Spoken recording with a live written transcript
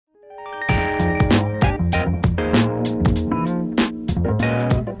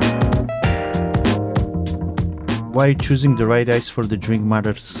why choosing the right ice for the drink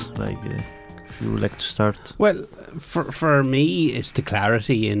matters. Like, if you would like to start. Well, for me, it's the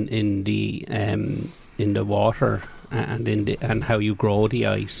clarity in the water and how you grow the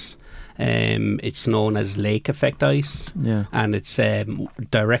ice. It's known as lake effect ice, and it's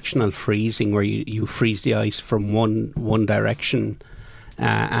directional freezing, where you freeze the ice from one direction,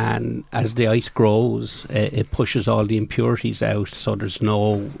 and as the ice grows, it pushes all the impurities out, so there's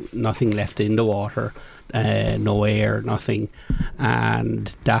nothing left in the water, no air, nothing,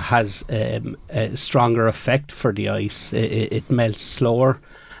 and that has a stronger effect for the ice. It melts slower,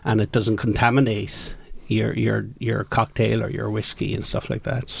 and it doesn't contaminate your cocktail or your whiskey and stuff like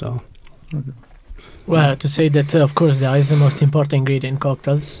that. So. Okay. Well, to say that, of course, the ice is the most important ingredient in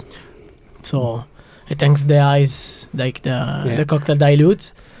cocktails. So it thanks the ice, like the cocktail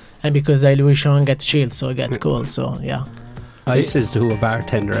dilute, and because dilution gets chilled, so it gets cold. So yeah. Ice is to a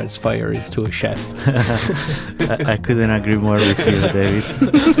bartender as fire is to a chef. I couldn't agree more with you,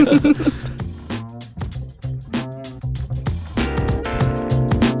 David.